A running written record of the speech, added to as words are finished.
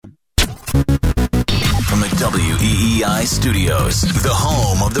WEEI Studios, the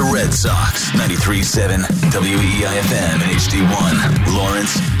home of the Red Sox. 93.7 WEEI FM and HD1,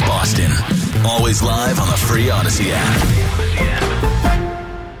 Lawrence, Boston. Always live on the free Odyssey app.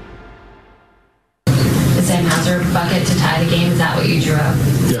 The Sam Hauser bucket to tie the game, is that what you drew up?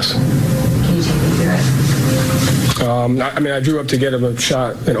 Yes. Can you take me through it? I drew up to get him a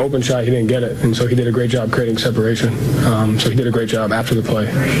shot, an open shot. He didn't get it, and so he did a great job creating separation. So he did a great job after the play.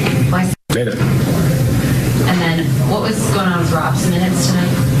 Why? Made it. And then, what was going on with Rob's minutes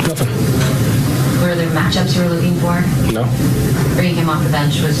tonight? Nothing. Were there matchups you were looking for? No. Bringing him off the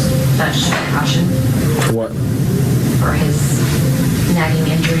bench was that just a precaution? For what? For his nagging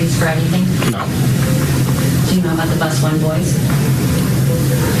injuries, for anything? No. Do you know about the Bus One boys?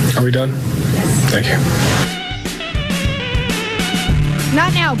 Are we done? Yes. Thank you.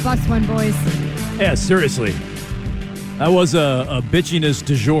 Not now, Bus One boys. Yeah, seriously. That was a bitchiness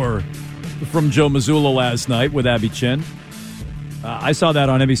du jour from Joe Mazzulla last night with Abby Chin. I saw that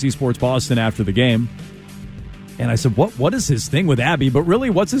on NBC Sports Boston after the game. And I said, what is his thing with Abby? But really,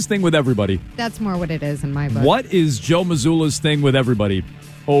 what's his thing with everybody? That's more what it is in my book. What is Joe Mazzulla's thing with everybody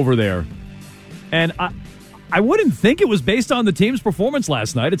over there? And I wouldn't think it was based on the team's performance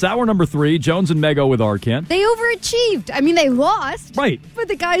last night. It's hour number 3, Jones and Mego with Arcand. They overachieved. I mean, they lost. Right. But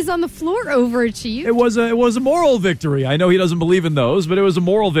the guys on the floor overachieved. It was a moral victory. I know he doesn't believe in those, but it was a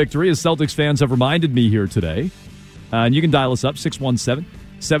moral victory, as Celtics fans have reminded me here today. And you can dial us up,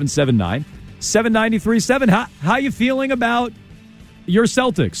 617-779-7937. How you feeling about your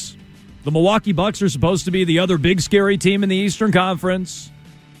Celtics? The Milwaukee Bucks are supposed to be the other big, scary team in the Eastern Conference.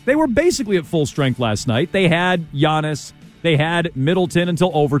 They were basically at full strength last night. They had Giannis. They had Middleton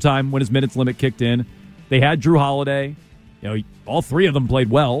until overtime when his minutes limit kicked in. They had Drew Holiday. All three of them played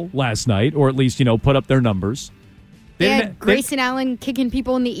well last night, or at least, put up their numbers. They had Grayson Allen kicking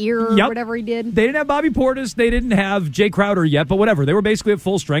people in the ear or whatever he did. They didn't have Bobby Portis. They didn't have Jay Crowder yet, but whatever. They were basically at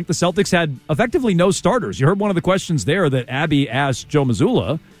full strength. The Celtics had effectively no starters. You heard one of the questions there that Abby asked Joe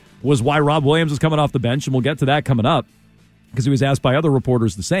Mazzulla was why Rob Williams was coming off the bench, and we'll get to that coming up because he was asked by other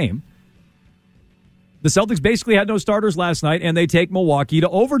reporters the same. The Celtics basically had no starters last night, and they take Milwaukee to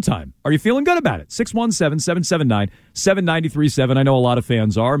overtime. Are you feeling good about it? 617-779-7937. I know a lot of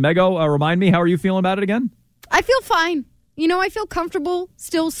fans are. Mego, remind me, how are you feeling about it again? I feel fine. I feel comfortable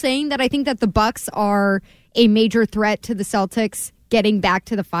still saying that I think that the Bucks are a major threat to the Celtics getting back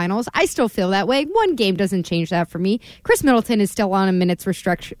to the finals. I still feel that way. One game doesn't change that for me. Chris Middleton is still on a minutes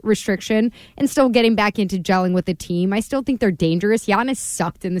restriction and still getting back into gelling with the team. I still think they're dangerous. Giannis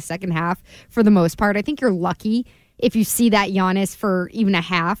sucked in the second half for the most part. I think you're lucky if you see that Giannis for even a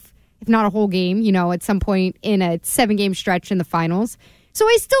half, if not a whole game, at some point in a 7-game stretch in the finals. So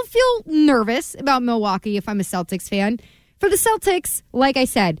I still feel nervous about Milwaukee if I'm a Celtics fan. For the Celtics, like I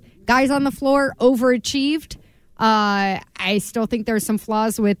said, guys on the floor overachieved. I still think there's some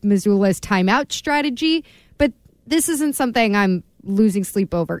flaws with Mazzulla's timeout strategy, but this isn't something I'm losing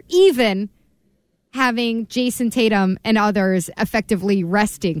sleep over. Even having Jason Tatum and others effectively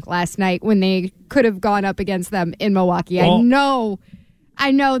resting last night when they could have gone up against them in Milwaukee. Well,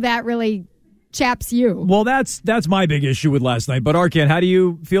 I know that really chaps you. Well, that's my big issue with last night. But Arcand, how do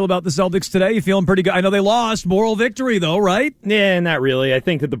you feel about the Celtics today? You feeling pretty good? I know they lost. Moral victory, though, right? Yeah, not really. I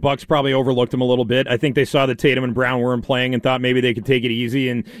think that the Bucks probably overlooked them a little bit. I think they saw that Tatum and Brown weren't playing and thought maybe they could take it easy.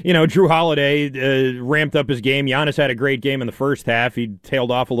 And, Drew Holiday ramped up his game. Giannis had a great game in the first half. He tailed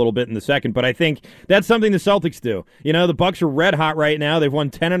off a little bit in the second. But I think that's something the Celtics do. The Bucks are red hot right now. They've won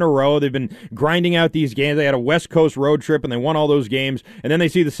 10 in a row. They've been grinding out these games. They had a West Coast road trip, and they won all those games. And then they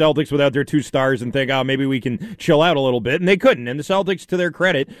see the Celtics without their 2 stars and think, maybe we can chill out a little bit. And they couldn't. And the Celtics, to their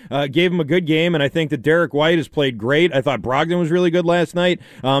credit, gave them a good game. And I think that Derek White has played great. I thought Brogdon was really good last night.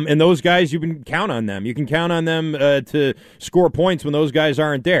 And those guys, you can count on them. You can count on them to score points when those guys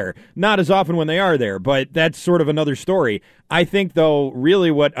aren't there. Not as often when they are there, but that's sort of another story. I think, though,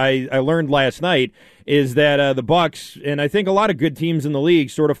 really what I learned last night is that the Bucks, and I think a lot of good teams in the league,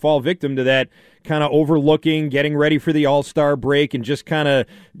 sort of fall victim to that kind of overlooking, getting ready for the All-Star break, and just kind of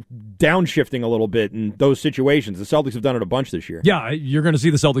downshifting a little bit in those situations. The Celtics have done it a bunch this year. Yeah, you're going to see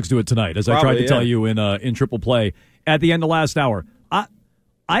the Celtics do it tonight, as I tried to tell you in Triple Play at the end of last hour.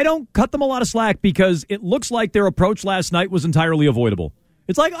 I don't cut them a lot of slack because it looks like their approach last night was entirely avoidable.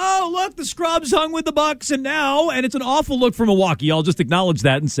 It's like, oh, look, the scrubs hung with the Bucks, and it's an awful look for Milwaukee. I'll just acknowledge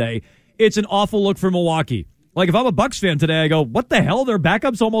that and say it's an awful look for Milwaukee. Like, if I'm a Bucks fan today, I go, what the hell? Their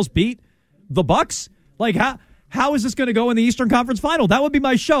backups almost beat the Bucks? Like, how is this going to go in the Eastern Conference Final? That would be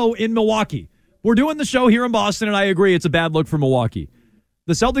my show in Milwaukee. We're doing the show here in Boston, and I agree it's a bad look for Milwaukee.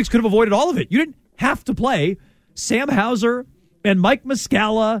 The Celtics could have avoided all of it. You didn't have to play Sam Hauser and Mike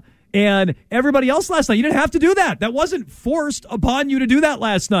Muscala And everybody else last night, you didn't have to do that. That wasn't forced upon you to do that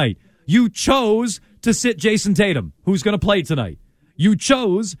last night. You chose to sit Jason Tatum, who's going to play tonight. You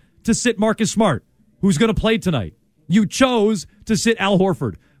chose to sit Marcus Smart, who's going to play tonight. You chose to sit Al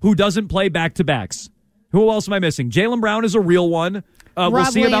Horford, who doesn't play back-to-backs. Who else am I missing? Jaylen Brown is a real one. We'll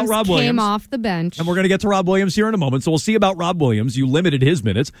see about Rob Williams. Came off the bench. And we're going to get to Rob Williams here in a moment. So we'll see about Rob Williams. You limited his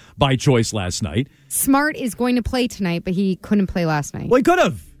minutes by choice last night. Smart is going to play tonight, but he couldn't play last night. Well, he could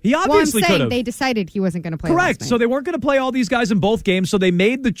have. He obviously could have. They decided he wasn't going to play Correct. last night. So they weren't going to play all these guys in both games, so they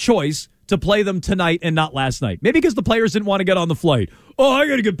made the choice to play them tonight and not last night. Maybe because the players didn't want to get on the flight. Oh, I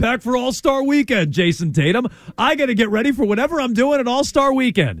got to get back for All-Star Weekend, Jason Tatum. I got to get ready for whatever I'm doing at All-Star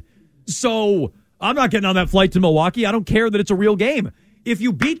Weekend. So I'm not getting on that flight to Milwaukee. I don't care that it's a real game. If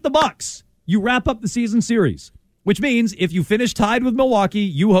you beat the Bucks, you wrap up the season series, which means if you finish tied with Milwaukee,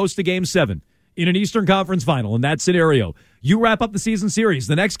 you host a Game 7 in an Eastern Conference final. In that scenario, you wrap up the season series.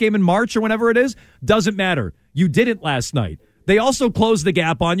 The next game in March or whenever it is, doesn't matter. You didn't last night. They also closed the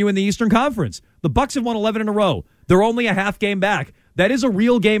gap on you in the Eastern Conference. The Bucks have won 11 in a row. They're only a half game back. That is a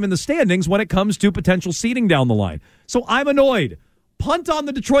real game in the standings when it comes to potential seeding down the line. So I'm annoyed. Punt on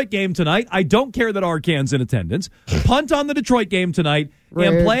the Detroit game tonight. I don't care that Arcan's in attendance. Punt on the Detroit game tonight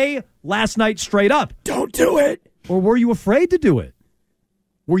and play last night straight up. Don't do it. Or were you afraid to do it?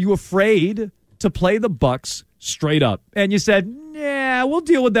 Were you afraid to play the Bucks straight up? And you said, nah, we'll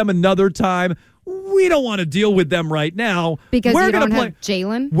deal with them another time. We don't want to deal with them right now. Because you don't have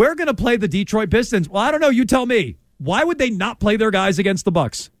Jalen? We're going to play the Detroit Pistons. Well, I don't know. You tell me. Why would they not play their guys against the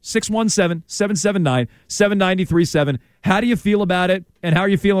Bucks? 617-779-7937. How do you feel about it? And how are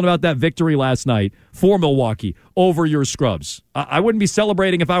you feeling about that victory last night for Milwaukee over your scrubs? I wouldn't be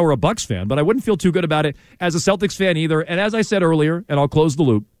celebrating if I were a Bucks fan, but I wouldn't feel too good about it as a Celtics fan either. And as I said earlier, and I'll close the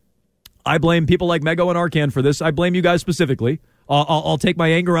loop, I blame people like Mego and Arcan for this. I blame you guys specifically. I'll take my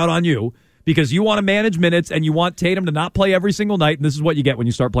anger out on you because you want to manage minutes and you want Tatum to not play every single night, and this is what you get when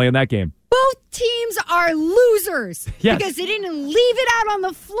you start playing that game. Both teams are losers because they didn't leave it out on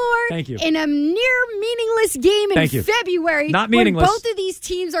the floor in a near meaningless game in February. Not meaningless. When both of these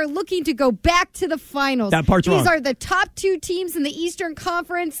teams are looking to go back to the finals. That part's wrong. These are the top two teams in the Eastern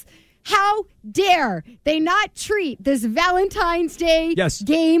Conference. How dare they not treat this Valentine's Day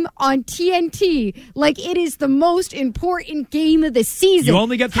game on TNT like it is the most important game of the season? You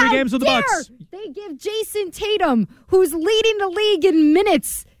only get 3 games with the Bucks. They give Jason Tatum, who's leading the league in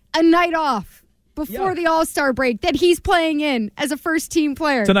minutes, a night off before the All-Star break that he's playing in as a first-team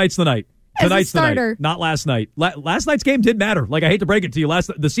player. Tonight's the night. Tonight's the night, not last night. Last night's game did matter. Like, I hate to break it to you.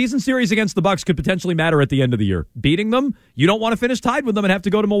 The season series against the Bucks could potentially matter at the end of the year. Beating them, you don't want to finish tied with them and have to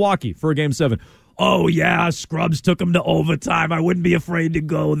go to Milwaukee for a Game 7. Oh, yeah, scrubs took them to overtime. I wouldn't be afraid to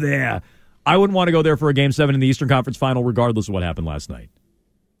go there. I wouldn't want to go there for a Game 7 in the Eastern Conference Final regardless of what happened last night.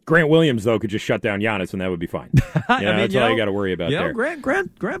 Grant Williams, though, could just shut down Giannis, and that would be fine. That's all you got to worry about there.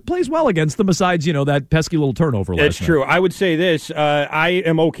 Grant plays well against them besides, that pesky little turnover last night. It's true. I would say this. I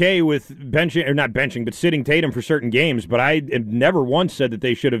am okay with benching, or not benching, but sitting Tatum for certain games, but I have never once said that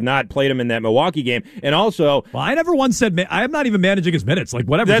they should have not played him in that Milwaukee game. And also... Well, I never once said... I am not even managing his minutes. Like,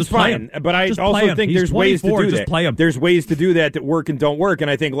 whatever, that's just play fine. him. But I also think there's ways to do that. Just play him. There's ways to do that work and don't work. And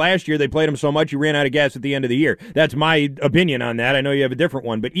I think last year they played him so much he ran out of gas at the end of the year. That's my opinion on that. I know you have a different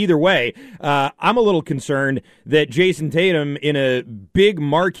one. But either way... I'm a little concerned that Jason Tatum in a big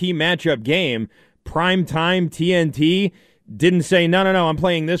marquee matchup game, primetime TNT, didn't say, no, I'm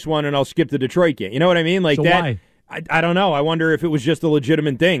playing this one and I'll skip the Detroit game. You know what I mean? Like so that. Why? I don't know. I wonder if it was just a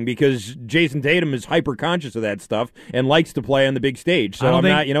legitimate thing because Jason Tatum is hyper conscious of that stuff and likes to play on the big stage. So I'm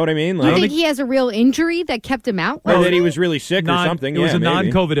not, you know what I mean? Like, you think he has a real injury that kept him out? Or that he was really sick or something. It was a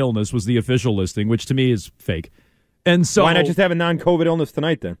non-COVID illness was the official listing, which to me is fake. And so why not just have a non-COVID illness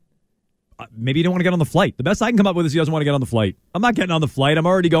tonight then? Maybe he didn't want to get on the flight. The best I can come up with is he doesn't want to get on the flight. I'm not getting on the flight. I'm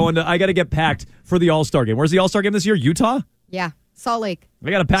already going to. I got to get packed for the All-Star game. Where's the All-Star game this year? Utah? Yeah, Salt Lake. I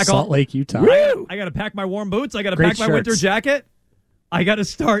got to pack Salt Lake, Utah. I got to pack my warm boots. I got to pack my winter jacket. I got to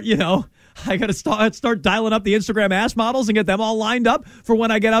start. I got to start dialing up the Instagram ass models and get them all lined up for when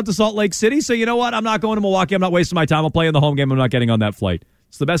I get out to Salt Lake City. So you know what? I'm not going to Milwaukee. I'm not wasting my time. I'll play in the home game. I'm not getting on that flight.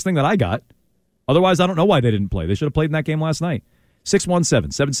 It's the best thing that I got. Otherwise, I don't know why they didn't play. They should have played in that game last night.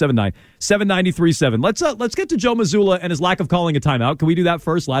 617-779-7937. Let's get to Joe Mazzulla and his lack of calling a timeout. Can we do that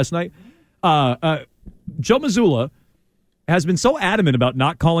first last night? Joe Mazzulla has been so adamant about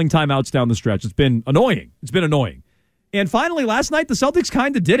not calling timeouts down the stretch. It's been annoying. And finally, last night, the Celtics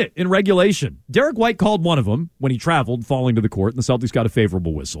kind of did it in regulation. Derek White called one of them when he traveled, falling to the court, and the Celtics got a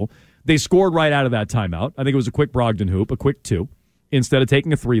favorable whistle. They scored right out of that timeout. I think it was a quick Brogdon hoop, a quick 2, instead of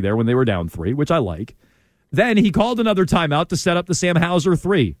taking a 3 there when they were down 3, which I like. Then he called another timeout to set up the Sam Hauser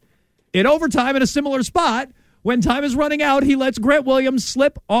 3. In overtime in a similar spot, when time is running out, he lets Grant Williams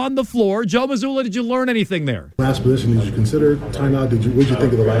slip on the floor. Joe Mazzulla, did you learn anything there? Last position, did you consider timeout? What did you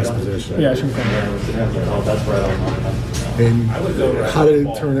think of the last position? Yeah, I should come. And how did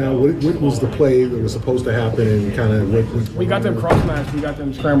it turn out? What was the play that was supposed to happen? And kind of we got them cross-matched. We got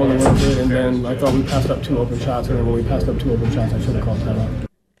them scrambled a little bit, and then I thought we passed up 2 open shots. And then when we passed up 2 open shots, I should have called timeout.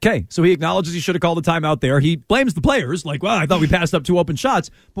 Okay, so he acknowledges he should have called a timeout there. He blames the players, like, well, I thought we passed up 2 open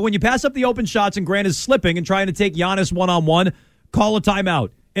shots. But when you pass up the open shots and Grant is slipping and trying to take Giannis one-on-one, call a timeout.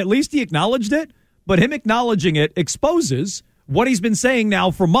 At least he acknowledged it, but him acknowledging it exposes what he's been saying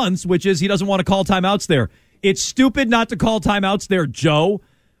now for months, which is he doesn't want to call timeouts there. It's stupid not to call timeouts there, Joe.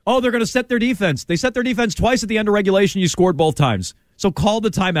 Oh, they're going to set their defense. They set their defense twice at the end of regulation. You scored both times. So call the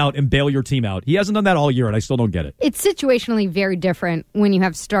timeout and bail your team out. He hasn't done that all year, and I still don't get it. It's situationally very different when you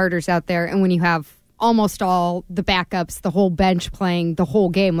have starters out there and when you have almost all the backups, the whole bench playing the whole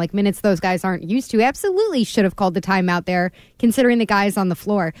game, like minutes those guys aren't used to. Absolutely should have called the timeout there, considering the guys on the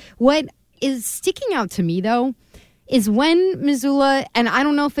floor. What is sticking out to me, though, is when Mazzulla, and I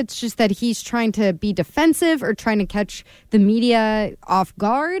don't know if it's just that he's trying to be defensive or trying to catch the media off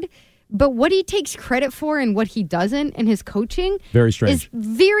guard, but what he takes credit for and what he doesn't in his coaching very strange. Is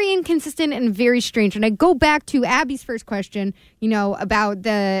very inconsistent and very strange. And I go back to Abby's first question, about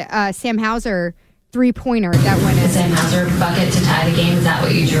the Sam Hauser three-pointer that went in. Sam Hauser bucket to tie the game. Is that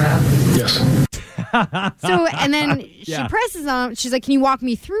what you drew up? Yes. So, and then she presses on. She's like, "Can you walk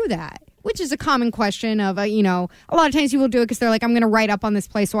me through that?" Which is a common question of, a lot of times people do it because they're like, I'm going to write up on this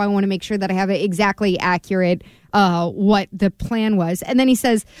play, so I want to make sure that I have it exactly accurate what the plan was. And then he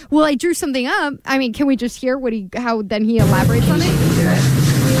says, well, I drew something up. I mean, can we just hear how then he elaborates on it?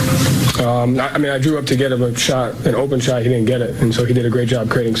 I drew up to get him an open shot. He didn't get it, and so he did a great job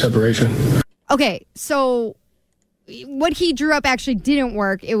creating separation. Okay, so what he drew up actually didn't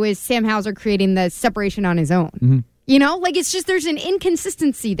work. It was Sam Hauser creating the separation on his own. Mm-hmm. It's just there's an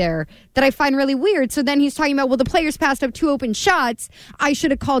inconsistency there that I find really weird. So then he's talking about, well, the players passed up 2 open shots. I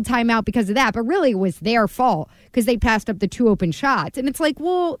should have called timeout because of that. But really, it was their fault because they passed up the 2 open shots. And it's like,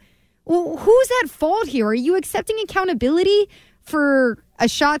 well, who's at fault here? Are you accepting accountability for a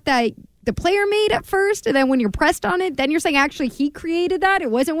shot that the player made at first? And then when you're pressed on it, then you're saying, actually, he created that. It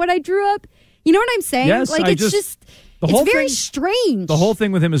wasn't what I drew up. You know what I'm saying? Yes, it's very strange. The whole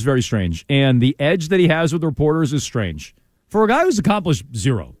thing with him is very strange. And the edge that he has with reporters is strange. For a guy who's accomplished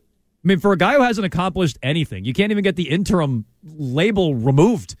 0. For a guy who hasn't accomplished anything, you can't even get the interim label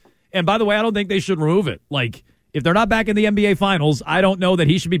removed. And by the way, I don't think they should remove it. Like, if they're not back in the NBA Finals, I don't know that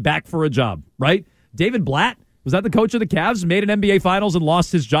he should be back for a job, right? David Blatt, was that the coach of the Cavs, made an NBA Finals and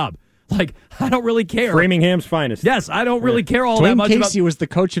lost his job. Like, I don't really care. Framingham's finest. Yes, I don't really care all Dwayne that much Casey was the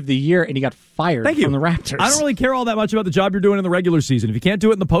coach of the year, and he got fired from the Raptors. I don't really care all that much about the job you're doing in the regular season. If you can't do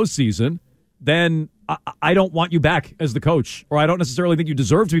it in the postseason, then I don't want you back as the coach, or I don't necessarily think you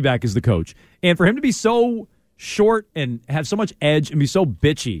deserve to be back as the coach. And for him to be so short and have so much edge and be so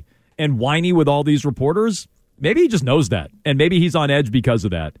bitchy and whiny with all these reporters, maybe he just knows that, and maybe he's on edge because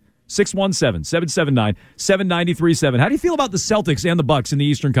of that. 617-779-7937. How do you feel about the Celtics and the Bucks in the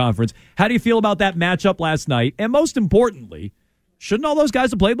Eastern Conference? How do you feel about that matchup last night? And most importantly, shouldn't all those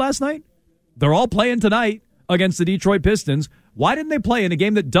guys have played last night? They're all playing tonight against the Detroit Pistons. Why didn't they play in a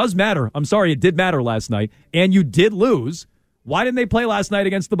game that does matter? I'm sorry, it did matter last night, and you did lose. Why didn't they play last night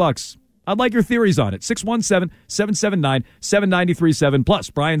against the Bucks? I'd like your theories on it. 617-779-7937. Plus,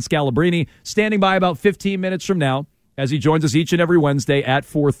 Brian Scalabrine standing by about 15 minutes from now as he joins us each and every Wednesday at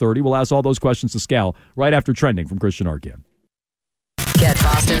 4:30. We'll ask all those questions to Scal right after Trending from Christian Arcand. Get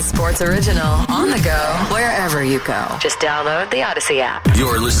Boston Sports Original on the go wherever you go. Just download the Odyssey app.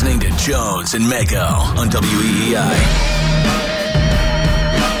 You're listening to Jones and Mego on WEEI.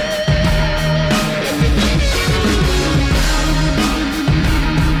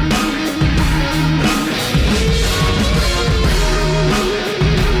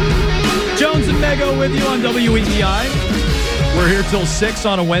 Mego with you on WEEI. We're here till 6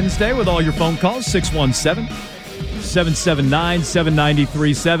 on a Wednesday with all your phone calls.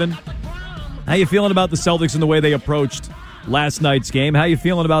 617-779-7937. How you feeling about the Celtics and the way they approached last night's game? How you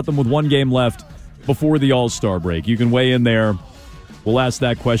feeling about them with one game left before the All-Star break? You can weigh in there. We'll ask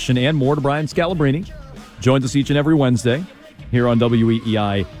that question and more to Brian Scalabrine. Joins us each and every Wednesday here on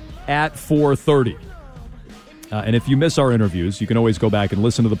WEEI at 4:30. And if you miss our interviews, you can always go back and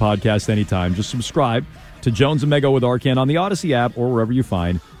listen to the podcast anytime. Just subscribe to Jones and Mego with Arcand on the Odyssey app or wherever you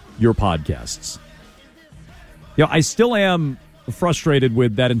find your podcasts. I still am frustrated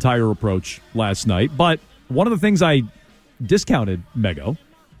with that entire approach last night, but one of the things I discounted, Mego,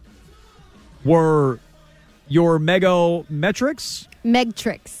 were your Mego metrics.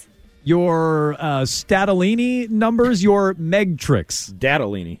 Megtrix. your Statolini numbers, your Meg tricks.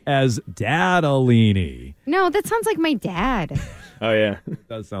 Dadalini. As Dadalini. No, that sounds like my dad. Oh, yeah. It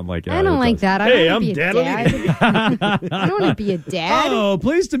does sound like it. I don't like that. Hey, I I'm Dadalini. I don't want to be a dad. Oh,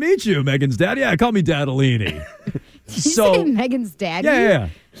 pleased to meet you, Megan's dad. Yeah, call me Dadalini. Did you say Megan's dad? Yeah.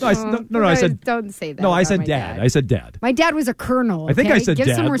 No, I said. Don't say that. No, I said dad. I said dad. My dad was a colonel. Okay? I think I said Give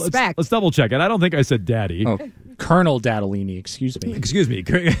dad. some respect. Let's double check it. I don't think I said daddy. Oh, Colonel Dadalini, excuse me. Excuse me.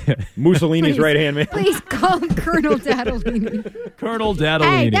 Mussolini's right-hand man. Please call him Colonel Dadalini. Colonel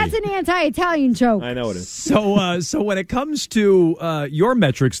Dadalini. Hey, that's an anti-Italian joke. I know it is. So when it comes to your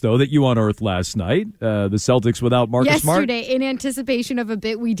metrics, though, that you unearthed last night, the Celtics without Marcus Smart. Yesterday, in anticipation of a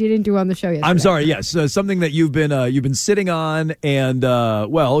bit we didn't do on the show yesterday. I'm sorry. Yes, something that you've been sitting on and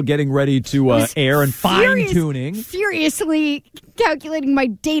getting ready to air and fine tuning. Furiously calculating my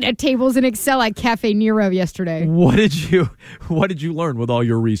data tables in Excel at Cafe Nero yesterday. What did you learn with all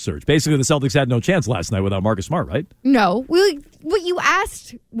your research? Basically, the Celtics had no chance last night without Marcus Smart, right? No. What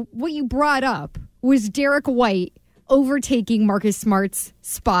you brought up was Derek White overtaking Marcus Smart's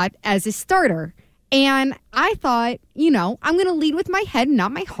spot as a starter. And I thought, I'm going to lead with my head,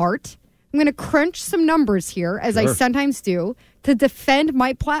 not my heart. I'm going to crunch some numbers here, as I sometimes do, to defend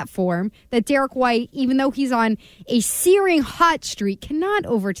my platform that Derek White, even though he's on a searing hot streak, cannot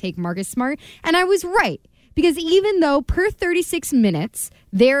overtake Marcus Smart. And I was right. Because even though per 36 minutes,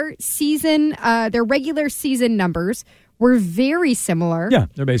 their regular season numbers were very similar. Yeah,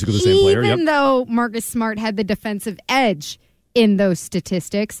 they're basically the same player. Even though Marcus Smart had the defensive edge in those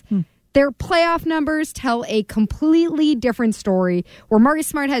statistics, their playoff numbers tell a completely different story, where Marcus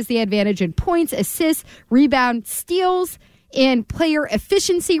Smart has the advantage in points, assists, rebound, steals, and player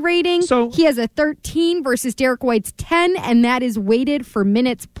efficiency rating. So he has a 13 versus Derek White's 10, and that is weighted for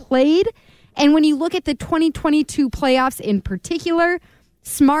minutes played. And when you look at the 2022 playoffs in particular,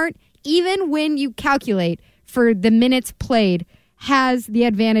 Smart, even when you calculate for the minutes played, has the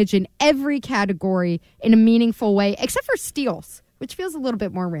advantage in every category in a meaningful way, except for steals, which feels a little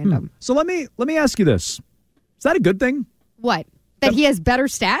bit more random. So let me ask you this. Is that a good thing? What? That he has better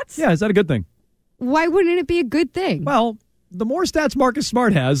stats? Yeah, is that a good thing? Why wouldn't it be a good thing? Well, the more stats Marcus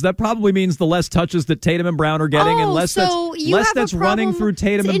Smart has, that probably means the less touches that Tatum and Brown are getting, and less that's running through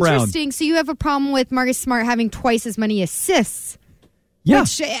Tatum and Brown. Interesting. So you have a problem with Marcus Smart having twice as many assists,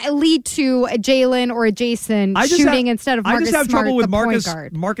 which lead to a Jalen or a Jason shooting instead of Marcus Smart, I just have trouble with Marcus.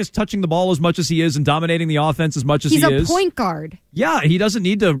 Marcus touching the ball as much as he is and dominating the offense as much as he is. He's a point guard. Yeah, he doesn't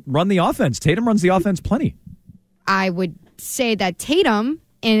need to run the offense. Tatum runs the offense plenty. I would say that Tatum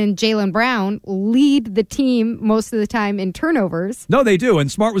and Jaylen Brown lead the team most of the time in turnovers. No, they do.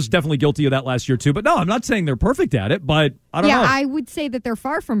 And Smart was definitely guilty of that last year, too. But no, I'm not saying they're perfect at it, but I don't know. Yeah, I would say that they're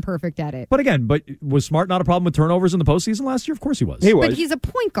far from perfect at it. But again, was Smart not a problem with turnovers in the postseason last year? Of course he was. But he's a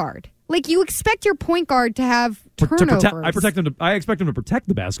point guard. Like, you expect your point guard to have turnovers. I expect him to protect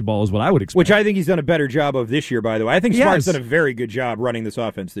the basketball is what I would expect. Which I think he's done a better job of this year, by the way. I think Smart's done a very good job running this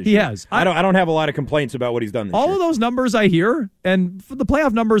offense this year. He has. I don't have a lot of complaints about what he's done this year. All of those numbers I hear, and the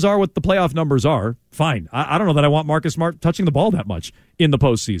playoff numbers are what the playoff numbers are, fine. I don't know that I want Marcus Smart touching the ball that much in the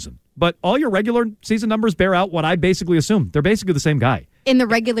postseason. But all your regular season numbers bear out what I basically assume. They're basically the same guy. In the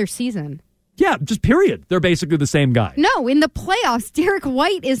regular season. Yeah, just period. They're basically the same guy. No, in the playoffs, Derek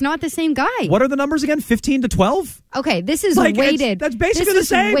White is not the same guy. What are the numbers again? 15 to 12? Okay, this is weighted. That's basically the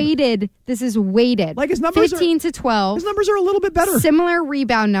same. This is weighted. Like his numbers 15 to 12. His numbers are a little bit better. Similar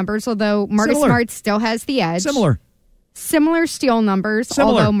rebound numbers, although Marcus Smart still has the edge. Similar steal numbers,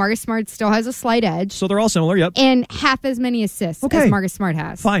 although Marcus Smart still has a slight edge. So they're all similar, yep. And half as many assists as Marcus Smart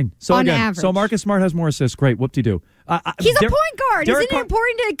has. Fine. So on again, average. So Marcus Smart has more assists. Great. Whoop-de-doo. He's a point guard. Isn't it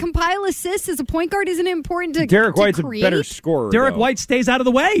important to compile assists as a point guard? Isn't it important to Derek White's create? a better scorer. Derek White stays out of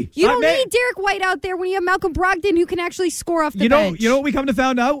the way. You don't need Derek White out there when you have Malcolm Brogdon who can actually score off the bench. You know what we come to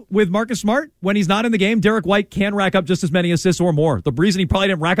find out with Marcus Smart? When he's not in the game, Derek White can rack up just as many assists or more. The reason he probably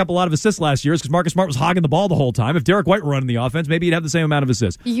didn't rack up a lot of assists last year is because Marcus Smart was hogging the ball the whole time. If Derek White were running the offense, maybe he'd have the same amount of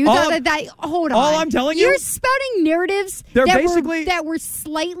assists. Hold on. All I'm telling you, you're spouting narratives that were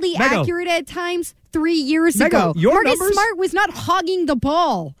slightly accurate at times 3 years ago. Marcus Smart was not hogging the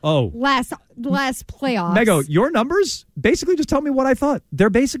ball. Last playoffs. Mego, your numbers basically just tell me what I thought. They're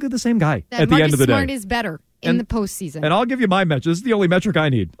basically the same guy at the end of the day. Marcus Smart is better in the postseason. And I'll give you my metric. This is the only metric I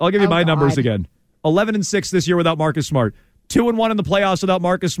need. I'll give you my numbers again. 11-6 this year without Marcus Smart. 2-1 in the playoffs without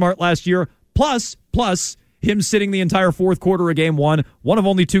Marcus Smart last year. Plus, him sitting the entire fourth quarter of game one of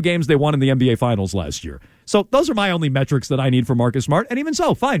only 2 games they won in the NBA Finals last year. So those are my only metrics that I need for Marcus Smart. And even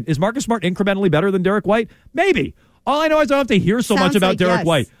so, fine. Is Marcus Smart incrementally better than Derek White? Maybe. All I know is I don't have to hear so much about Derek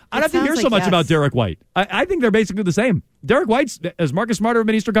White. I don't have to hear so much about Derek White. I think they're basically the same. Derek White's, has Marcus Smart ever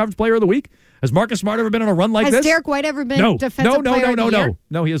been Eastern Conference Player of the Week? Has Marcus Smart ever been on a run like this? Has Derek White ever been Defensive Player of the Year?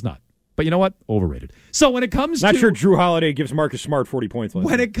 No, he has not. But you know what? Overrated. So when it comes Not sure Drew Holiday gives Marcus Smart 40 points.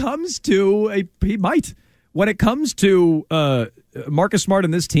 When it comes to he might. When it comes to Marcus Smart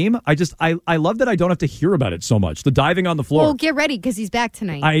and this team, I love that I don't have to hear about it so much. The diving on the floor. Well, get ready because he's back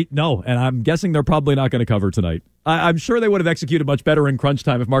tonight. I know, and I'm guessing they're probably not going to cover tonight. I'm sure they would have executed much better in crunch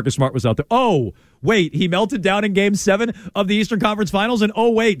time if Marcus Smart was out there. Oh, wait, he melted down in Game 7 of the Eastern Conference Finals, and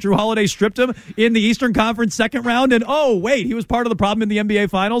oh, wait, Drew Holiday stripped him in the Eastern Conference second round, and oh, wait, he was part of the problem in the NBA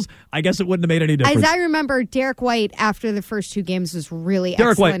Finals. I guess it wouldn't have made any difference. As I remember, Derek White, after the first 2 games, was really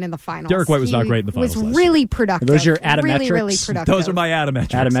excellent in the finals. Derek White was not great in the finals. Was really productive. Are those your atometrics? Really productive. Those are my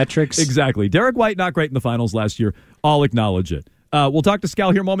atometrics. Atometrics? Exactly. Derek White, not great in the finals last year. I'll acknowledge it. We'll talk to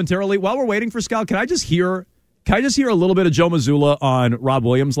Scal here momentarily. While we're waiting for Scal, can I just hear a little bit of Joe Mazzulla on Rob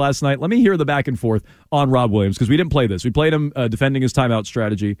Williams last night? Let me hear the back and forth on Rob Williams, because we didn't play this. We played him defending his timeout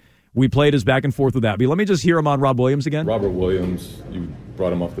strategy. We played his back and forth with Abby. Let me just hear him on Rob Williams again. Robert Williams, you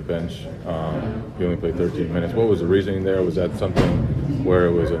brought him off the bench. He only played 13 minutes. What was the reasoning there? Was that something where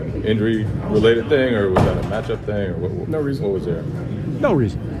it was an injury-related thing, or was that a matchup thing? Or No reason. What was there? No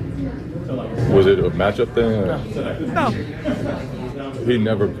reason. Was it a matchup thing? Or? No. He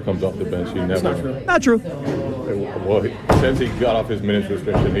never comes off the bench. He never. Not true. Not true. Well, since he got off his minutes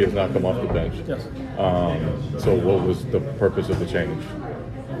restriction, he has not come off the bench. Yes. So what was the purpose of the change?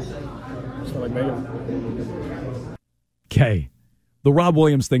 It's not like Megan. Okay. The Rob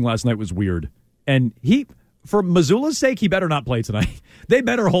Williams thing last night was weird. And for Mazzulla's sake, he better not play tonight. They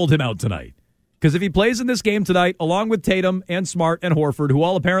better hold him out tonight. Because if he plays in this game tonight, along with Tatum and Smart and Horford, who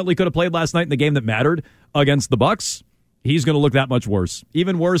all apparently could have played last night in the game that mattered against the Bucks, he's going to look that much worse.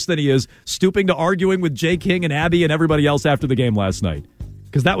 Even worse than he is stooping to arguing with Jay King and Abby and everybody else after the game last night.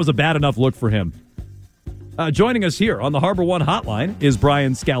 Because that was a bad enough look for him. Joining us here on the Harbor One Hotline is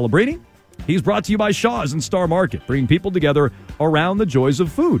Brian Scalabrine. He's brought to you by Shaw's and Star Market, bringing people together around the joys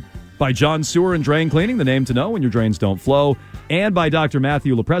of food. By John Sewer and Drain Cleaning, the name to know when your drains don't flow. And by Dr.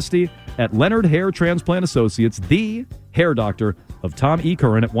 Matthew Lopresti at Leonard Hair Transplant Associates, the hair doctor of Tom E.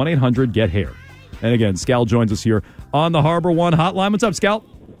 Curran at 1-800-GET-HAIR. And again, Scal joins us here on the Harbor One Hotline. What's up, Scal?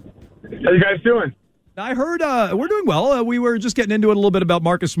 How you guys doing? I heard we're doing well. We were just getting into it a little bit about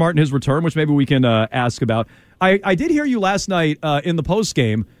Marcus Smart and his return, which maybe we can ask about. I did hear you last night in the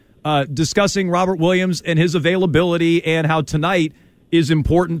postgame discussing Robert Williams and his availability and how tonight is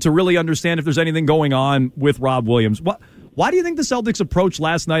important to really understand if there's anything going on with Rob Williams. Why do you think the Celtics approached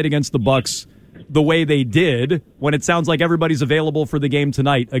last night against the Bucks the way they did when it sounds like everybody's available for the game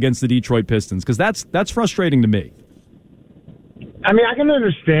tonight against the Detroit Pistons? Because that's frustrating to me. I mean, I can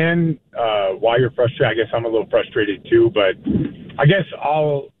understand why you're frustrated. I guess I'm a little frustrated too, but I guess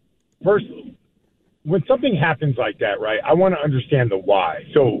first, when something happens like that, right, I want to understand the why.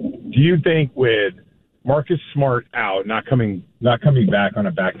 So do you think with Marcus Smart out, not coming back on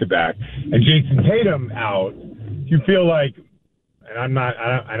a back-to-back, and Jason Tatum out, you feel like, and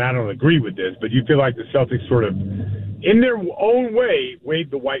I don't agree with this, but you feel like the Celtics sort of, in their own way, waved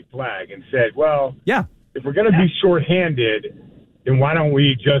the white flag and said, well, yeah, if we're going to be shorthanded, then why don't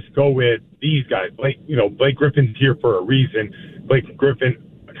we just go with these guys? Blake Griffin's here for a reason. Blake Griffin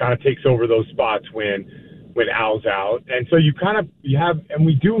kind of takes over those spots when Al's out. And so you have, and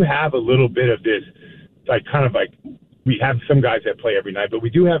we do have a little bit of this, we have some guys that play every night, but we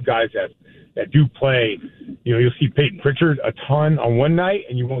do have guys that do play. You'll see Peyton Pritchard a ton on one night,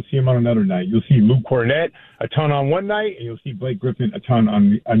 and you won't see him on another night. You'll see Luke Cornett a ton on one night, and you'll see Blake Griffin a ton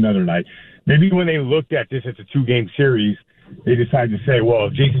on another night. Maybe when they looked at this as a 2-game series, they decided to say, well,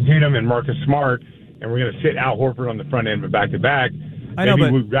 Jason Tatum and Marcus Smart, and we're going to sit Al Horford on the front end of a back-to-back.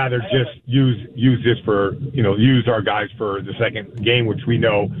 Maybe we'd rather just use this for, use our guys for the second game, which we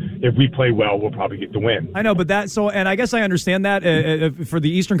know if we play well, we'll probably get the win. I know, but and I guess I understand that for the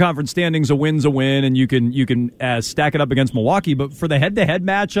Eastern Conference standings, a win's a win, and you can stack it up against Milwaukee. But for the head-to-head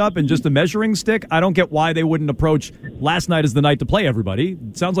matchup and just the measuring stick, I don't get why they wouldn't approach last night as the night to play everybody.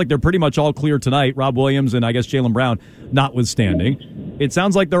 It sounds like they're pretty much all clear tonight. Rob Williams and I guess Jaylen Brown notwithstanding. It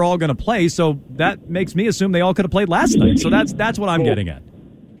sounds like they're all going to play, so that makes me assume they all could have played last night. So that's what I'm getting at.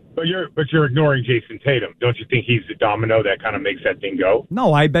 But you're ignoring Jason Tatum. Don't you think he's the domino that kind of makes that thing go?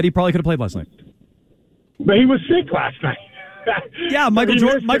 No, I bet he probably could have played last night. But he was sick last night. Yeah, Michael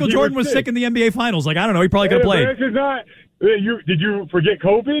Jordan was sick in the NBA Finals. I don't know. He probably could have played. Did you forget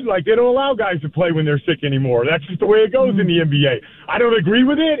COVID? Like, they don't allow guys to play when they're sick anymore. That's just the way it goes in the NBA. I don't agree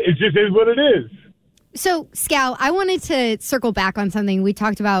with it. It just is what it is. So, Scal, I wanted to circle back on something we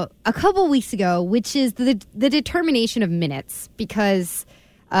talked about a couple weeks ago, which is the determination of minutes, because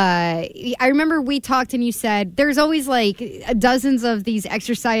I remember we talked and you said there's always like dozens of these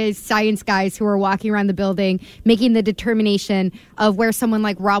exercise science guys who are walking around the building making the determination of where someone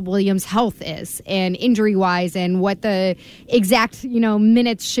like Rob Williams' health is and injury-wise and what the exact,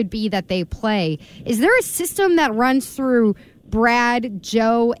 minutes should be that they play. Is there a system that runs through Brad,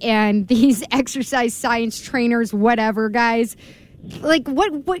 Joe, and these exercise science trainers, whatever, guys? Like,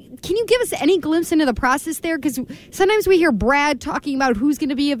 what can you give us any glimpse into the process there? Because sometimes we hear Brad talking about who's going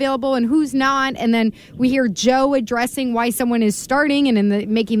to be available and who's not, and then we hear Joe addressing why someone is starting and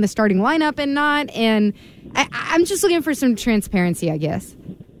making the starting lineup and not. And I'm just looking for some transparency, I guess.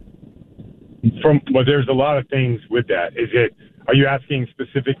 Well, there's a lot of things with that. Are you asking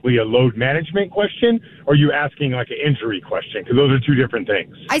specifically a load management question, or are you asking like an injury question? Because those are two different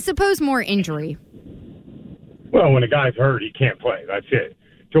things. I suppose more injury. Well, when a guy's hurt, he can't play. That's it.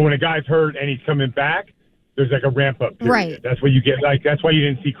 So when a guy's hurt and he's coming back, there's like a ramp-up period. Right. That's what you get. That's why you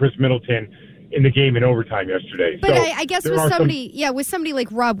didn't see Chris Middleton in the game in overtime yesterday. But so I guess with somebody like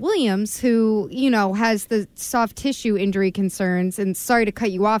Rob Williams, who, has the soft tissue injury concerns, and sorry to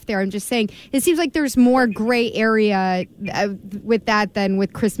cut you off there, I'm just saying, it seems like there's more gray area with that than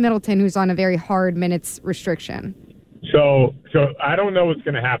with Chris Middleton, who's on a very hard minutes restriction. So I don't know what's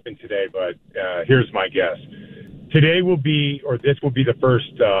going to happen today, but here's my guess. Today this will be the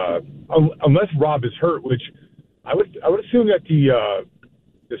first, unless Rob is hurt, which I would assume that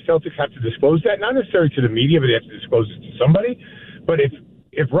the Celtics have to disclose that, not necessarily to the media, but they have to disclose it to somebody. But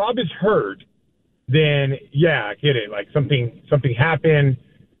if Rob is hurt, then yeah, I get it. Like something happened,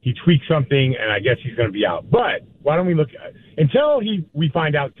 he tweaked something, and I guess he's going to be out. But why don't we look at until we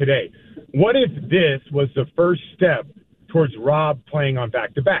find out today? What if this was the first step towards Rob playing on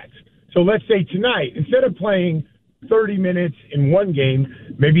back-to-backs? So let's say tonight, instead of playing 30 minutes in one game,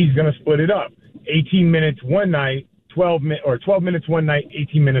 maybe he's going to split it up. 18 minutes one night, 12 minutes one night,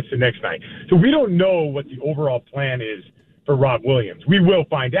 18 minutes the next night. So we don't know what the overall plan is for Rob Williams. We will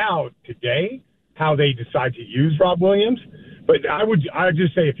find out today how they decide to use Rob Williams. But I'd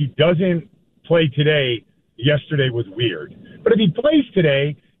just say if he doesn't play today, yesterday was weird. But if he plays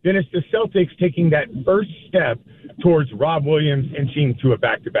today, then it's the Celtics taking that first step towards Rob Williams inching to a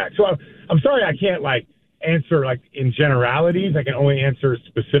back-to-back. So I'm sorry I can't answer in generalities. I can only answer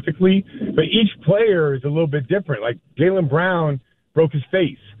specifically. But each player is a little bit different. Like Jaylen Brown broke his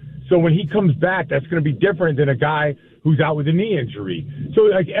face. So when he comes back, that's going to be different than a guy who's out with a knee injury. So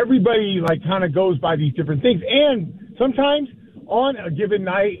everybody kind of goes by these different things. And sometimes on a given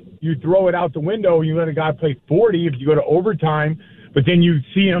night, you throw it out the window and you let a guy play 40 if you go to overtime. But then you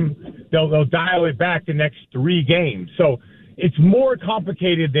see them, they'll dial it back the next 3 games. So it's more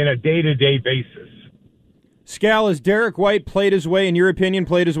complicated than a day-to-day basis. Scal, has Derek White in your opinion,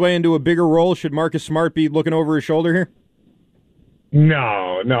 played his way into a bigger role? Should Marcus Smart be looking over his shoulder here?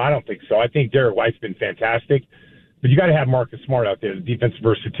 No, I don't think so. I think Derek White's been fantastic. But you got to have Marcus Smart out there, the defensive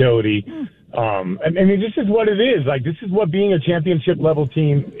versatility. This is what it is. This is what being a championship-level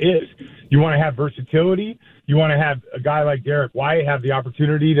team is. You want to have versatility. You want to have a guy like Derek White have the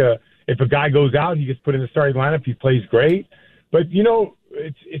opportunity to, if a guy goes out, he gets put in the starting lineup, he plays great. But,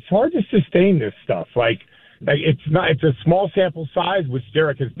 it's hard to sustain this stuff. It's a small sample size, which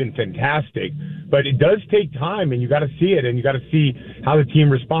Derek has been fantastic, but it does take time, and you got to see it, and you got to see how the team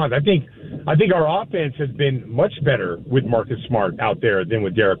responds. I think our offense has been much better with Marcus Smart out there than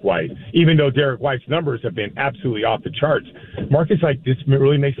with Derek White, even though Derek White's numbers have been absolutely off the charts. Marcus, this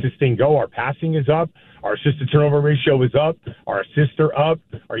really makes this thing go. Our passing is up. Our assist-to-turnover ratio is up. Our assists are up.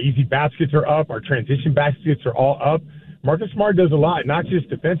 Our easy baskets are up. Our transition baskets are all up. Marcus Smart does a lot, not just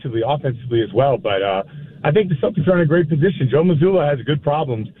defensively, offensively as well, but I think the Celtics are in a great position. Joe Mazzulla has good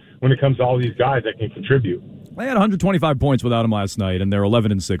problems when it comes to all these guys that can contribute. They had 125 points without him last night, and they're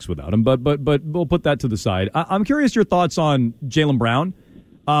 11-6 without him. But we'll put that to the side. I'm curious your thoughts on Jaylen Brown.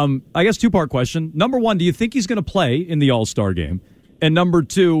 I guess 2-part question. Number 1, do you think he's going to play in the All-Star game? And number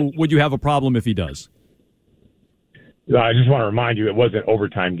 2, would you have a problem if he does? I just want to remind you, it was an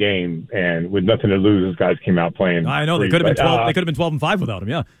overtime game, and with nothing to lose, those guys came out playing. I know they could have been 12. They could have been 12-5 without him.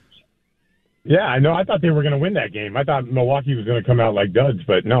 Yeah. Yeah, I know. I thought they were going to win that game. I thought Milwaukee was going to come out like duds,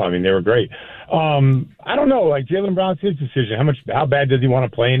 but no, they were great. I don't know. Jaylen Brown's his decision. How bad does he want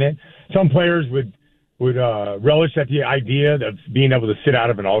to play in it? Some players would relish at the idea of being able to sit out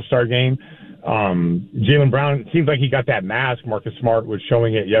of an All-Star game. Jaylen Brown, it seems like he got that mask. Marcus Smart was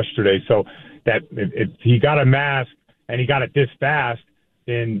showing it yesterday. So that if he got a mask, and he got it this fast,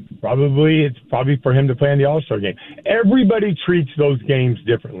 then it's probably for him to play in the All-Star game. Everybody treats those games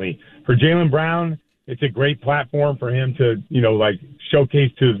differently. For Jaylen Brown, it's a great platform for him to,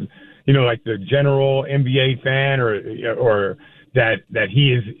 showcase to, the general NBA fan or that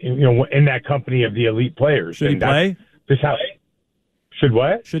he is, in that company of the elite players. Should he play? Should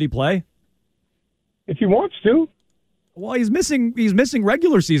what? Should he play? If he wants to. Well, he's missing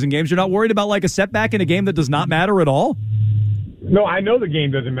regular season games. You're not worried about like a setback in a game that does not matter at all? No, I know the game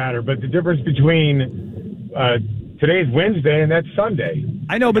doesn't matter, but the difference between today's Wednesday and that's Sunday.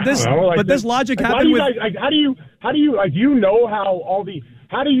 I know, but this logic happened with. How do you know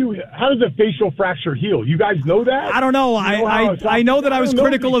how does a facial fracture heal? You guys know that? I don't know. I know that I was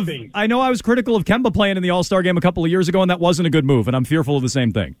critical of. I know I was critical of Kemba playing in the All-Star game a couple of years ago, and that wasn't a good move. And I'm fearful of the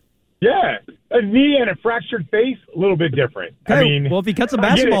same thing. Yeah, a knee and a fractured face, a little bit different. Okay. I mean, well, if he cuts a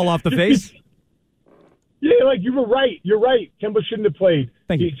basketball off the face. Yeah, you were right. You're right. Kemba shouldn't have played.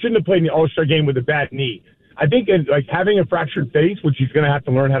 He shouldn't have played in the All-Star game with a bad knee. I think having a fractured face, which he's going to have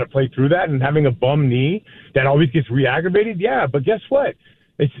to learn how to play through that, and having a bum knee that always gets re-aggravated, yeah. But guess what?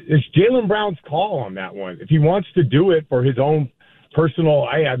 It's Jaylen Brown's call on that one. If he wants to do it for his own personal,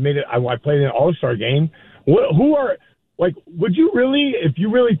 I played in an All-Star game. Would you really, if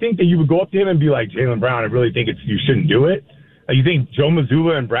you really think that you would go up to him and be like, Jaylen Brown, I really think you shouldn't do it? You think Joe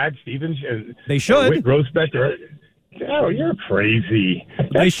Mazzulla and Brad Stevens and they should? Whit Grossbeck you're crazy.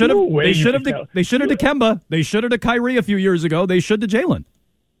 They should have to Kemba. They should have to Kyrie a few years ago. They should to Jaylen.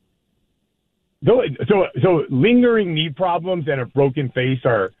 So lingering knee problems and a broken face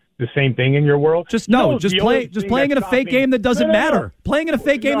are the same thing in your world? Just playing in a fake game that doesn't matter. Playing in a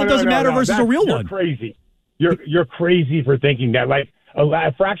fake game that doesn't matter versus a real one. You're crazy. You're crazy for thinking that.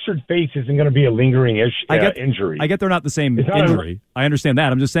 A fractured face isn't going to be a lingering injury. I get they're not the same injury. I understand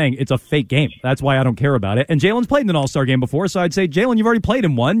that. I'm just saying it's a fake game. That's why I don't care about it. And Jaylen's played in an All-Star game before, so I'd say, Jaylen, you've already played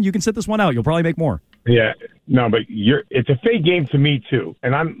in one. You can sit this one out. You'll probably make more. Yeah. No, but it's a fake game to me, too.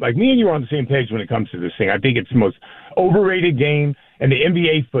 And I'm like, me and you are on the same page when it comes to this thing. I think it's the most overrated game, and the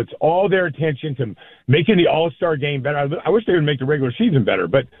NBA puts all their attention to making the All-Star game better. I wish they would make the regular season better,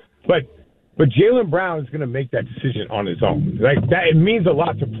 but Jaylen Brown is going to make that decision on his own. It means a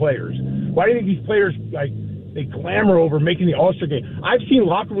lot to players. Why do you think these players they clamor over making the All-Star game? I've seen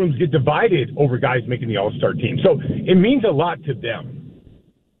locker rooms get divided over guys making the All-Star team. So it means a lot to them.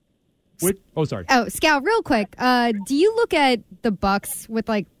 Sorry. Oh, Scal, real quick. Do you look at the Bucks with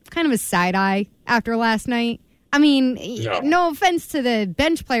kind of a side eye after last night? I mean, no offense to the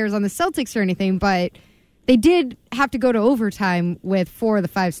bench players on the Celtics or anything, but they did have to go to overtime with 4 of the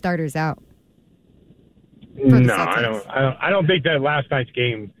 5 starters out. No, I don't think that last night's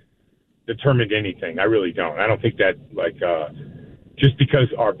game determined anything. I really don't. I don't think that just because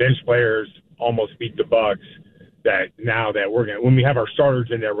our bench players almost beat the Bucks, that now that when we have our starters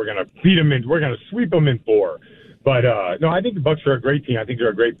in there, we're gonna beat them and we're gonna sweep them in 4. But no, I think the Bucks are a great team. I think they're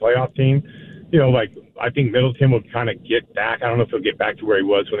a great playoff team. I think Middleton will kind of get back. I don't know if he'll get back to where he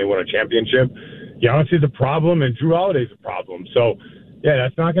was when they won a championship. Giannis is a problem, and Jrue Holiday's a problem. So yeah,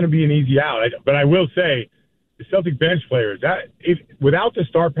 that's not going to be an easy out. But I will say, the Celtic bench players, without the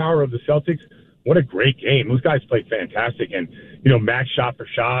star power of the Celtics, what a great game. Those guys played fantastic. And, match shot for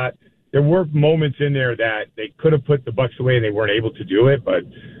shot. There were moments in there that they could have put the Bucks away and they weren't able to do it. But,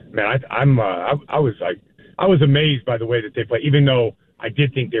 man, I was amazed by the way that they played, even though I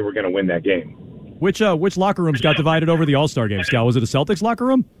did think they were going to win that game. Which locker rooms got divided over the All-Star game, Scal? Was it a Celtics locker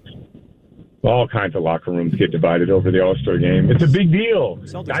room? All kinds of locker rooms get divided over the All-Star game. It's a big deal.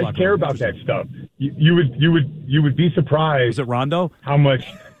 Guys care about that stuff. You would be surprised. Was it Rondo? How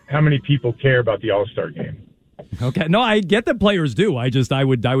many people care about the All-Star game? Okay, no, I get that players do. I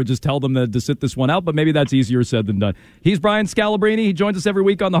would just tell them to sit this one out, but maybe that's easier said than done. He's Brian Scalabrine. He joins us every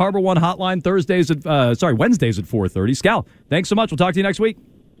week on the Harbor One Hotline. Wednesdays at 4:30. Scal, thanks so much. We'll talk to you next week.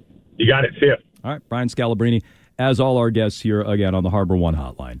 You got it. See ya. All right, Brian Scalabrine, as all our guests here again on the Harbor One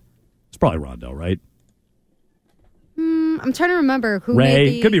Hotline. It's probably Rondo, right? I'm trying to remember who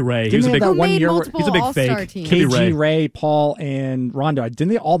Ray. Could be Ray. He was a big that 1 year. He's a big fake. KG, Ray, Paul, and Rondo. Didn't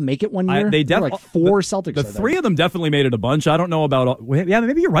they all make it one year? They definitely 4 Celtics. The 3 of them definitely made it a bunch. I don't know about.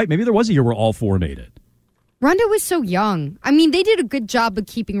 Maybe you're right. Maybe there was a year where all 4 made it. Rondo was so young. I mean, they did a good job of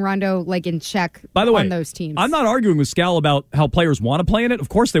keeping Rondo in check. By the way, on those teams. I'm not arguing with Scal about how players want to play in it. Of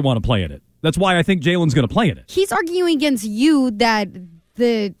course, they want to play in it. That's why I think Jaylen's going to play in it. He's arguing against you that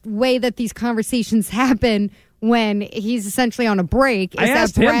the way that these conversations happen when he's essentially on a break is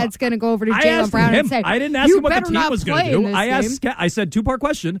that Brad's going to go over to Jaylen Brown and say, I didn't ask him what the team was going to do. I said 2-part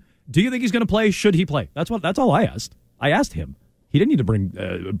question. Do you think he's going to play? Should he play? That's all I asked. I asked him. He didn't need to bring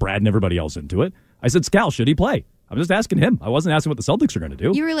Brad and everybody else into it. I said, Scal, should he play? I'm just asking him. I wasn't asking what the Celtics are going to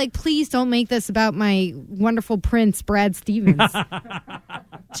do. You were like, please don't make this about my wonderful prince, Brad Stevens.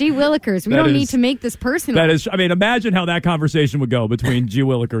 Gee Willikers, we don't need to make this personal. That is, I mean, imagine how that conversation would go between G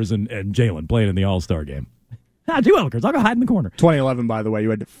Willikers and Jalen playing in the All-Star game. G Willikers, I'll go hide in the corner. 2011, by the way, you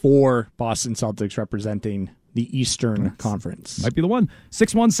had 4 Boston Celtics representing the Eastern Conference. Might be the one.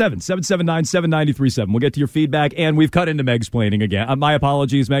 617-779-7937. We'll get to your feedback, and we've cut into Meg-splaining again. My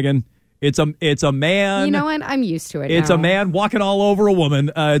apologies, Megan. It's a man. You know what? I'm used to it. It's now. a man walking all over a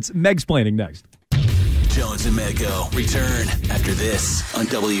woman. It's Meg-splaining next. Jones and Mego return after this on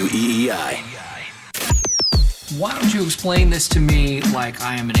WEEI. Why don't you explain this to me like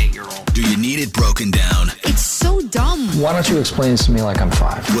I am an 8-year-old? Do you need it broken down? It's so dumb. Why don't you explain this to me like I'm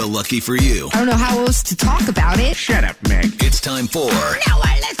 5? Well, lucky for you. I don't know how else to talk about it. Shut up, Meg. It's time for... Now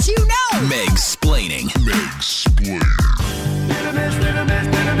I let you know. Meg-splaining. Meg-splaining.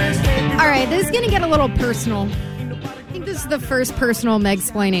 All right, this is going to get a little personal. I think this is the first personal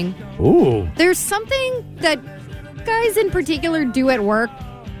Meg-splaining. Ooh. There's something that guys in particular do at work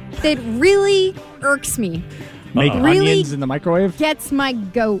that really irks me. Make really onions in the microwave? Gets my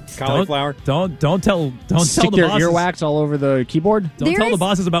goat. Cauliflower. Don't tell Stick the your bosses. earwax all over the keyboard? Don't tell the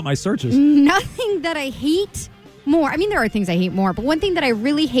bosses about my searches. Nothing that I hate more. I mean, there are things I hate more, but one thing that I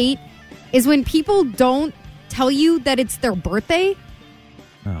really hate is when people don't tell you that it's their birthday.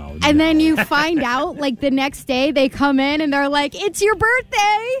 Oh, and then you find out, like, the next day they come in and they're like, it's your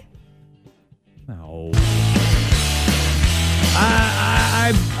birthday. No.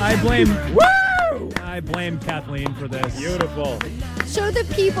 I blame... Woo! I blame Kathleen for this. Beautiful. Show the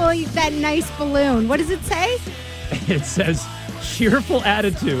people that nice balloon. What does it say? It says cheerful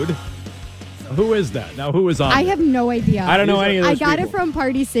attitude. Who is that? Now, who is on I it? have no idea. I don't know any of those I got people. it from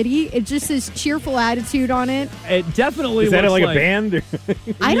Party City. It just says cheerful attitude on it. It definitely Is that looks like a band?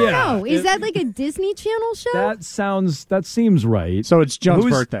 I don't Yeah, know. Is that like a Disney Channel show? That seems right. So it's Jones'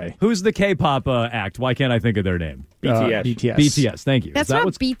 birthday. Who's the K-pop act? Why can't I think of their name? BTS. BTS. BTS, thank you. That's is that not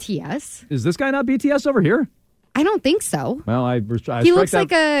what's, BTS. Is this guy not BTS over here? I don't think so. Well, I He strike looks that,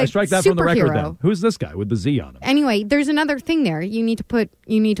 like a I strike that from the record superhero. then. Who's this guy with the Z on him? Anyway, there's another thing there. You need to put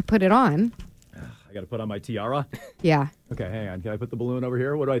it on. I got to put on my tiara? Yeah. Okay, hang on. Can I put the balloon over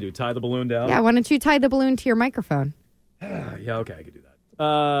here? What do I do? Tie the balloon down? Yeah, why don't you tie the balloon to your microphone? Yeah, okay, I can do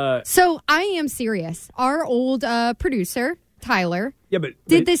that. So I am serious. Our old producer, Tyler,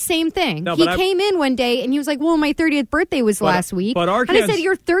 did the same thing. No, he but came in one day and he was like, well, my 30th birthday was last week. but and I said,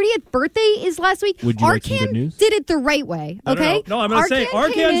 your 30th birthday is last week? Would you like some good news? did it the right way, okay? No, I'm going to say,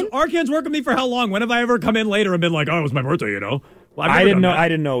 Arcan Arcan's worked with me for how long? When have I ever come in later and been like, oh, it was my birthday, you know? Well, I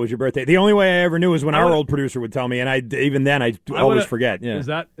didn't know it was your birthday. The only way I ever knew was when our old producer would tell me, and even then I always forget. Yeah. Is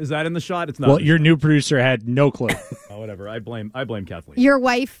that in the shot? It's not. Well, your new producer had no clue. Oh, whatever. I blame Kathleen. Your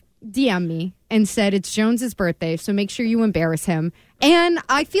wife DM'd me and said it's Jones's birthday, so make sure you embarrass him. And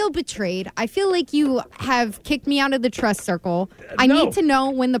I feel betrayed. I feel like you have kicked me out of the trust circle. I need to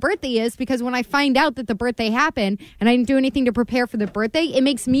know when the birthday is, because when I find out that the birthday happened and I didn't do anything to prepare for the birthday, it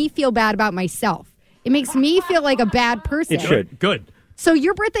makes me feel bad about myself. It makes me feel like a bad person. It should. Good. So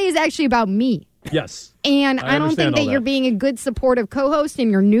your birthday is actually about me. Yes. And I don't think that you're being a good supportive co-host and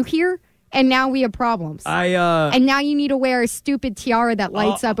you're new here. And now we have problems. And now you need to wear a stupid tiara that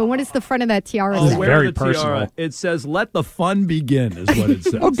lights up. And what does the front of that tiara say? Very personal. It says, let the fun begin, is what it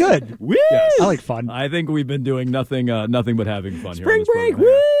says. Oh, good. Woo! Yes. I like fun. I think we've been doing nothing but having fun here. Spring on this break,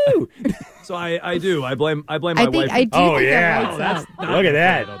 program. woo! So I do. I blame my wife. I do think that lights that's up. not Look at good,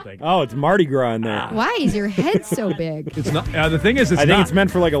 that. I don't think. Oh, it's Mardi Gras in there. Why is your head so big? It's not. The thing is, I think it's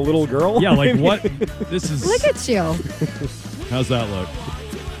meant for like a little girl. Yeah, like what? This is. Look at you. How's that look?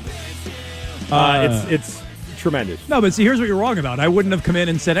 It's tremendous. No, but see, here's what you're wrong about. I wouldn't have come in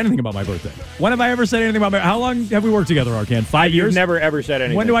and said anything about my birthday. When have I ever said anything about my... How long have we worked together, Arcan? 5 years? You've never, ever said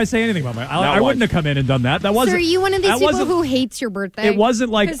anything. When do I say anything about my... I wouldn't have come in and done that. That wasn't... So are you one of these people who hates your birthday? It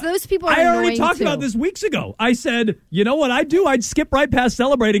wasn't like... Because those people are I already annoying, talked too. about this weeks ago. I said, you know what I'd do? I'd skip right past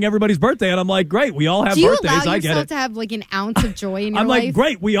celebrating everybody's birthday, and I'm like, great, we all have Do you birthdays. allow I get yourself it. to have like an ounce of joy in your I'm life? like,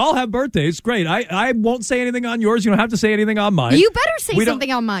 great, we all have birthdays. Great. I won't say anything on yours. You don't have to say anything on mine. You better say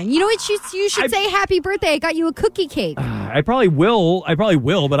something on mine. You know what? You should say happy birthday. I got you a cookie cake. I probably will,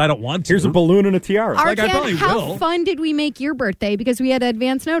 but I don't want to. Here's a balloon and a tiara. Arcan, how fun did we make your birthday? Because we had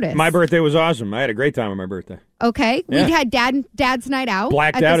advance notice. My birthday was awesome. I had a great time on my birthday. Okay. Yeah. We had dad's night out.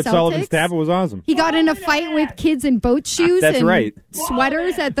 Blacked at out the at Sullivan's Celtics. Tap. It was awesome. He got in a fight with kids in boat shoes That's and right.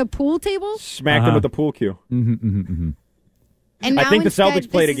 sweaters at the pool table. Smacked him with the pool cue. And I now think the instead,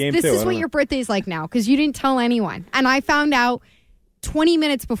 Celtics played a game, This too. I is don't what know. your birthday is like now, because you didn't tell anyone. And I found out 20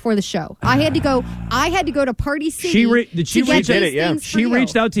 minutes before the show. I had to go to Party City. Did she reach it? Yeah. She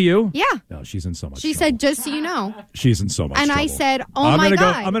reached out to you? Yeah. No, she's in so much She trouble. said, just so you know. She's in so much and trouble. I said, oh my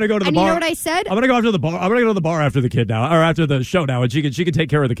God. I'm going to go to the and bar. You know what I said? I'm going to go after the bar. I'm going to go to the bar after the kid now, or after the show now, and she can take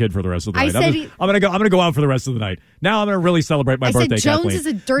care of the kid for the rest of the night. I'm going to go out for the rest of the night. Now I'm going to really celebrate my birthday, said Jones Kathleen. is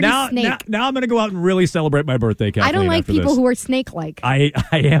a dirty snake. Now I'm going to go out and really celebrate my birthday, Kathleen. I don't like people this. who are snake-like. I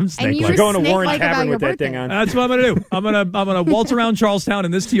am snake-like. And you're going to Warren snake-like Tavern with that birthday. thing on. That's what I'm going to do. I'm going to waltz around Charlestown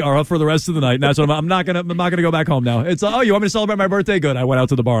in this tiara for the rest of the night. And that's what I'm not going to go back home now. It's you want me to celebrate my birthday? Good. I went out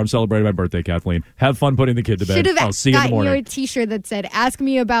to the bar. I'm celebrating my birthday, Kathleen. Have fun putting the kid to bed. Should have I'll see you in the gotten morning. you a T-shirt that said, ask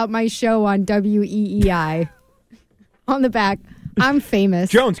me about my show on WEEI. On the back. I'm famous.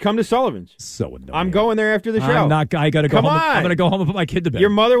 Jones, come to Sullivan's. So annoying. I'm going there after the show. I got to go Come home. on. I'm going to go home and put my kid to bed. Your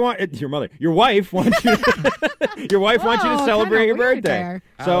wife wants you. Your wife wants you to Whoa, celebrate your kinda weird birthday. there.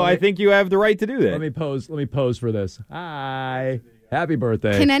 So I think you have the right to do that. Let me pose for this. Hi. Happy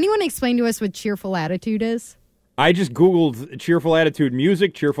birthday. Can anyone explain to us what cheerful attitude is? I just Googled cheerful attitude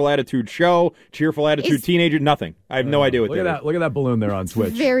music, cheerful attitude show, cheerful attitude teenager. Nothing. I have no idea what that is. Look at that balloon there on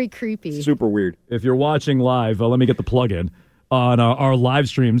Twitch. Very creepy. Super weird. If you're watching live, let me get the plug in on our live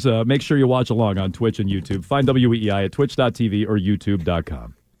streams. Make sure you watch along on Twitch and YouTube. Find WEEI at twitch.tv or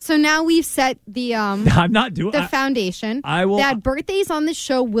youtube.com. So now we've set the I'm not doing the foundation. I will. That birthdays on this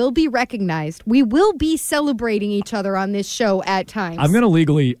show will be recognized. We will be celebrating each other on this show at times. I'm gonna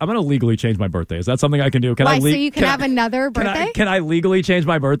legally change my birthday. Is that something I can do? Why? So you can have another birthday? Can I legally change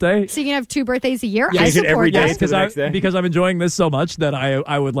my birthday? So you can have 2 birthdays a year? Yeah, I support every day that. because I'm enjoying this so much that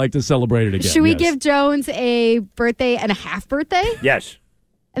I would like to celebrate it again. Should we yes. give Jones a birthday and a half birthday? Yes.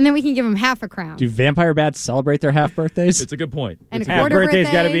 And then we can give him half a crown. Do vampire bats celebrate their half birthdays? It's a good point. And a half quarter birthday's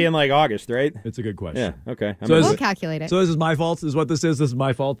birthday. got to be in like August, right? It's a good question. Yeah. Okay. We'll calculate it. So this is my fault. This is what this is. This is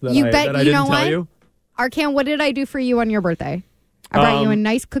my fault that You I bet. that I You didn't know tell what? you. Arcan, what did I do for you on your birthday? I brought you a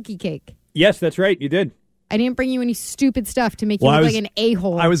nice cookie cake. Yes, that's right. You did. I didn't bring you any stupid stuff to make you look like an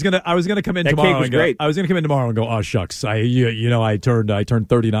a-hole. I was gonna come in That tomorrow. cake was and go, great. I was gonna come in tomorrow and go, oh shucks, I turned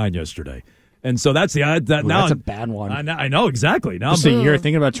 39 yesterday, and so that's now that's a bad one. I know exactly. Now Just a year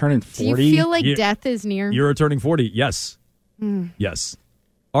thinking about turning 40. Do you feel like death is near? You're turning 40. Yes, yes.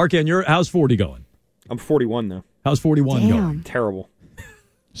 Arcan, how's 40 going? I'm 41 now. How's 41 Damn. going? Terrible.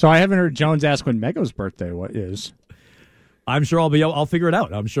 So I haven't heard Jones ask when Mego's birthday is. I'm sure I'll figure it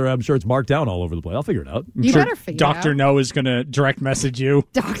out. I'm sure it's marked down all over the place. I'll figure it out. You better figure it out. Dr. No is going to direct message you.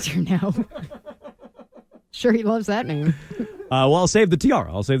 Dr. No. Sure, he loves that name. Well, I'll save the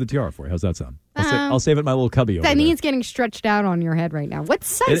tiara. I'll save the tiara for you. How's that sound? I'll save it in my little cubby over That there. me's getting stretched out on your head right now. What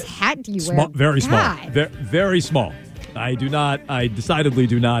size hat do you wear? Very small. God. Very small. I decidedly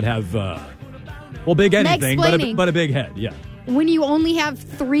do not have, big anything, but a big head, yeah. When you only have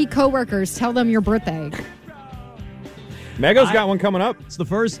 3 coworkers, tell them your birthday. Mego's got one coming up. It's the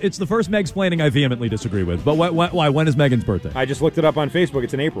first Meg-splaining I vehemently disagree with. But why? When is Megan's birthday? I just looked it up on Facebook.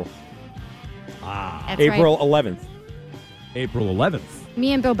 It's in April. That's April 11th. April 11th.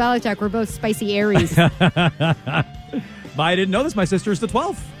 Me and Bill Belichick were both spicy Aries. I didn't know this. My sister's the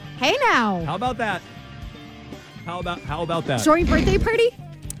 12th. Hey now. How about that? How about that? Joint birthday party?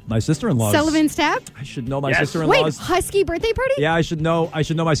 My sister-in-law's. Sullivan's Tap? I should know my Yes. sister-in-law's. Wait, Husky birthday party? Yeah, I should know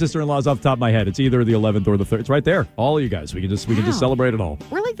my sister-in-law's off the top of my head. It's either the 11th or the 3rd. It's right there. All of you guys. We can just celebrate it all.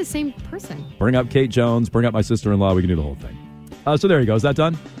 We're like the same person. Bring up Kate Jones. Bring up my sister-in-law. We can do the whole thing. So there you go. Is that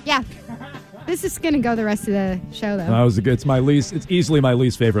done? Yeah. This is going to go the rest of the show, though. That was it's easily my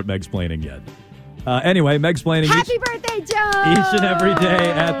least favorite Meg-splaining yet. Anyway, Meg-splaining Happy birthday, Joe! each and every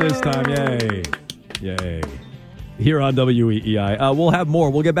day at this time. Yay. Yay. Here on WEEI. We'll have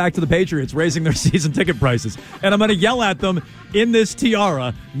more. We'll get back to the Patriots raising their season ticket prices. And I'm going to yell at them in this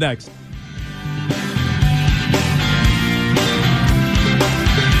tiara next.